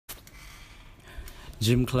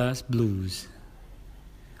Gym Class Blues,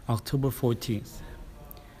 October 14th.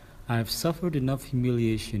 I have suffered enough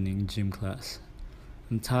humiliation in gym class.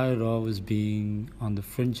 I'm tired of always being on the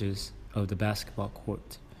fringes of the basketball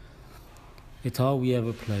court. It's all we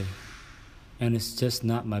ever play, and it's just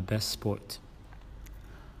not my best sport.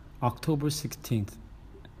 October 16th.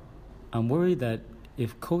 I'm worried that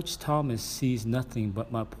if Coach Thomas sees nothing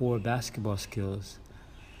but my poor basketball skills,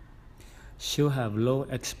 she'll have low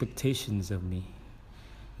expectations of me.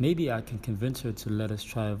 Maybe I can convince her to let us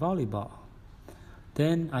try volleyball.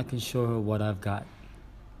 Then I can show her what I've got.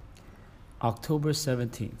 October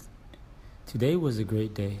 17th. Today was a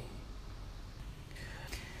great day.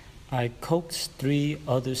 I coaxed 3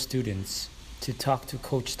 other students to talk to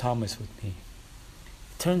Coach Thomas with me.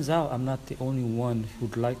 It turns out I'm not the only one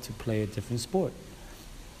who'd like to play a different sport.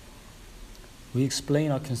 We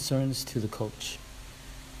explained our concerns to the coach.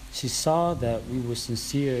 She saw that we were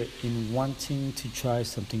sincere in wanting to try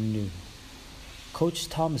something new. Coach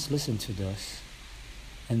Thomas listened to us,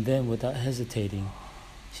 and then without hesitating,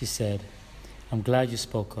 she said, "I'm glad you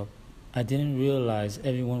spoke up. I didn't realize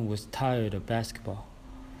everyone was tired of basketball.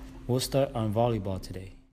 We'll start on volleyball today."